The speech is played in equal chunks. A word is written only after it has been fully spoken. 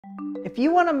If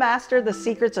you want to master the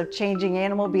secrets of changing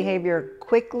animal behavior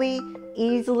quickly,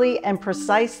 easily, and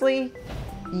precisely,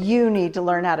 you need to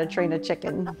learn how to train a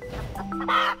chicken.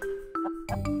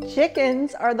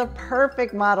 Chickens are the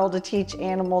perfect model to teach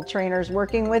animal trainers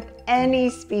working with any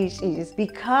species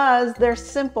because they're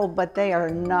simple, but they are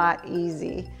not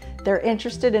easy. They're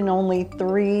interested in only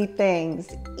 3 things: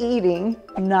 eating,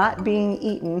 not being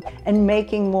eaten, and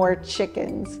making more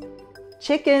chickens.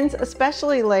 Chickens,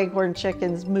 especially leghorn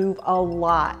chickens, move a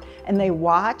lot, and they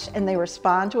watch and they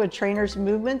respond to a trainer's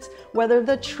movements whether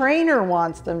the trainer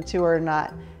wants them to or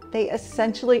not. They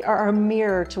essentially are a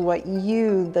mirror to what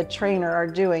you, the trainer, are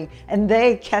doing, and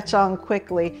they catch on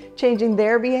quickly, changing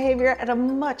their behavior at a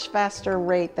much faster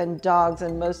rate than dogs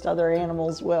and most other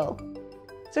animals will.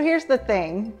 So here's the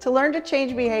thing, to learn to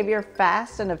change behavior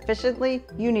fast and efficiently,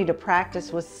 you need to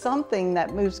practice with something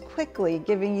that moves quickly,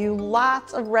 giving you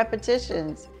lots of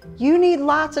repetitions. You need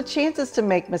lots of chances to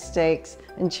make mistakes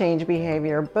and change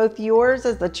behavior, both yours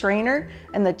as the trainer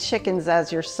and the chickens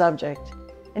as your subject.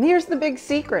 And here's the big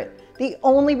secret. The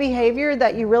only behavior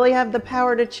that you really have the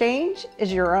power to change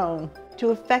is your own.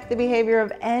 To affect the behavior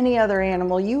of any other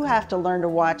animal, you have to learn to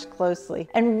watch closely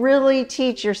and really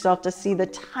teach yourself to see the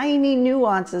tiny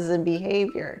nuances in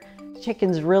behavior.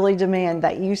 Chickens really demand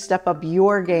that you step up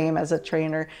your game as a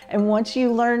trainer. And once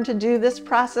you learn to do this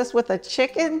process with a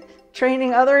chicken,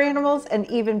 training other animals and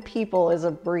even people is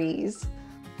a breeze.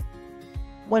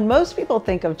 When most people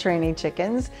think of training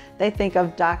chickens, they think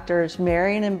of doctors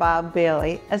Marion and Bob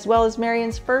Bailey, as well as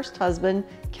Marion's first husband,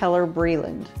 Keller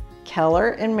Breland. Keller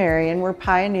and Marion were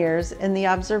pioneers in the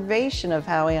observation of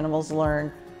how animals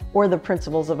learn, or the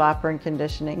principles of operant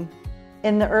conditioning.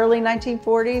 In the early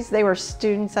 1940s, they were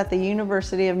students at the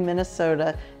University of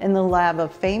Minnesota in the lab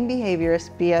of famed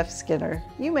behaviorist B.F. Skinner.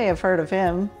 You may have heard of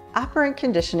him. Operant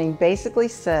conditioning basically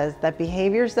says that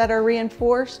behaviors that are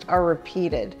reinforced are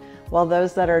repeated, while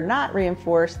those that are not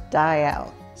reinforced die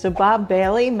out. So Bob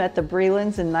Bailey met the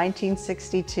Brelands in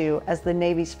 1962 as the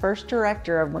Navy's first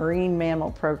director of Marine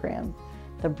Mammal Program.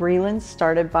 The Brelands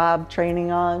started Bob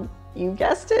training on, you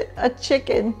guessed it, a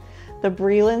chicken. The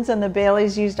Brelands and the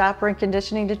Baileys used operant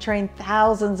conditioning to train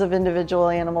thousands of individual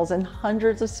animals and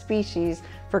hundreds of species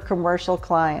for commercial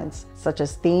clients, such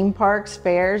as theme parks,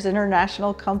 fairs,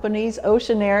 international companies,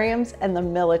 oceanariums, and the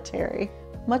military.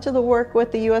 Much of the work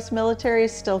with the U.S. military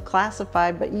is still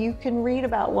classified, but you can read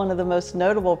about one of the most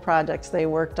notable projects they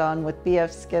worked on with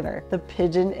B.F. Skinner, The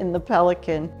Pigeon in the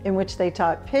Pelican, in which they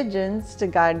taught pigeons to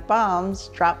guide bombs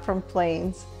dropped from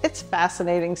planes. It's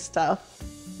fascinating stuff.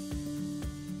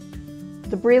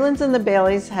 The Brelands and the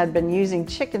Baileys had been using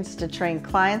chickens to train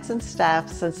clients and staff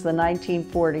since the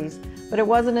 1940s, but it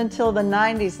wasn't until the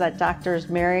 90s that doctors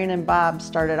Marion and Bob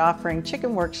started offering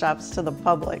chicken workshops to the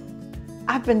public.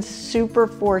 I've been super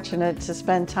fortunate to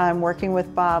spend time working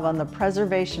with Bob on the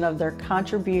preservation of their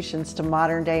contributions to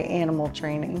modern-day animal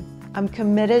training. I'm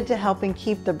committed to helping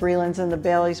keep the Brelands and the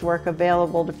Baileys' work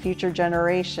available to future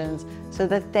generations so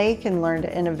that they can learn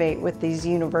to innovate with these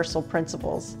universal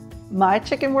principles. My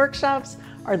chicken workshops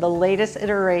are the latest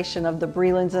iteration of the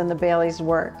Brelands and the Baileys'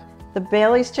 work. The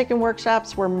Baileys' chicken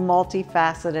workshops were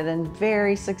multifaceted and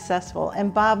very successful,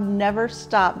 and Bob never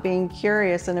stopped being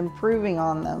curious and improving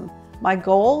on them. My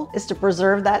goal is to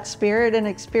preserve that spirit and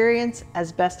experience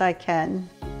as best I can.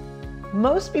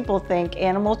 Most people think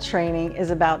animal training is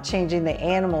about changing the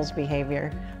animal's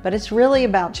behavior, but it's really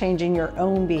about changing your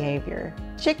own behavior.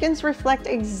 Chickens reflect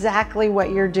exactly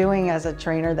what you're doing as a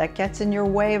trainer that gets in your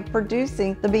way of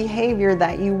producing the behavior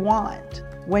that you want.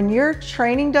 When your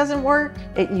training doesn't work,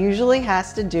 it usually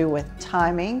has to do with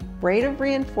timing, rate of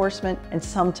reinforcement, and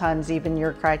sometimes even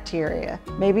your criteria.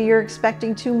 Maybe you're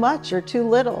expecting too much or too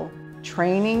little.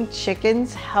 Training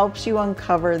chickens helps you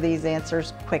uncover these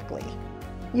answers quickly.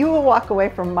 You will walk away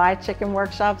from my chicken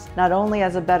workshops not only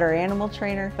as a better animal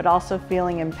trainer, but also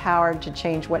feeling empowered to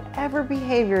change whatever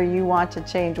behavior you want to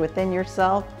change within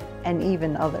yourself and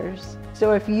even others.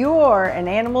 So if you're an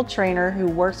animal trainer who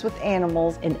works with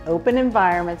animals in open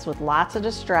environments with lots of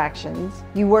distractions,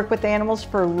 you work with animals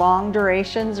for long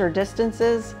durations or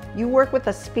distances, you work with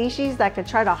a species that could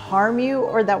try to harm you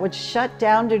or that would shut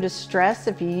down due to stress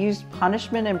if you used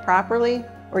punishment improperly,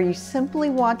 or you simply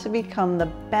want to become the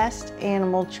best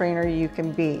animal trainer you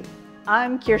can be,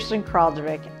 I'm Kirsten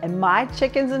Kraljevic, and my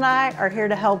chickens and I are here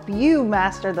to help you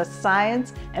master the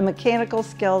science and mechanical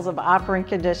skills of operant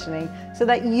conditioning so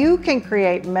that you can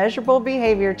create measurable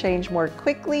behavior change more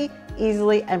quickly,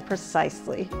 easily, and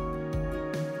precisely.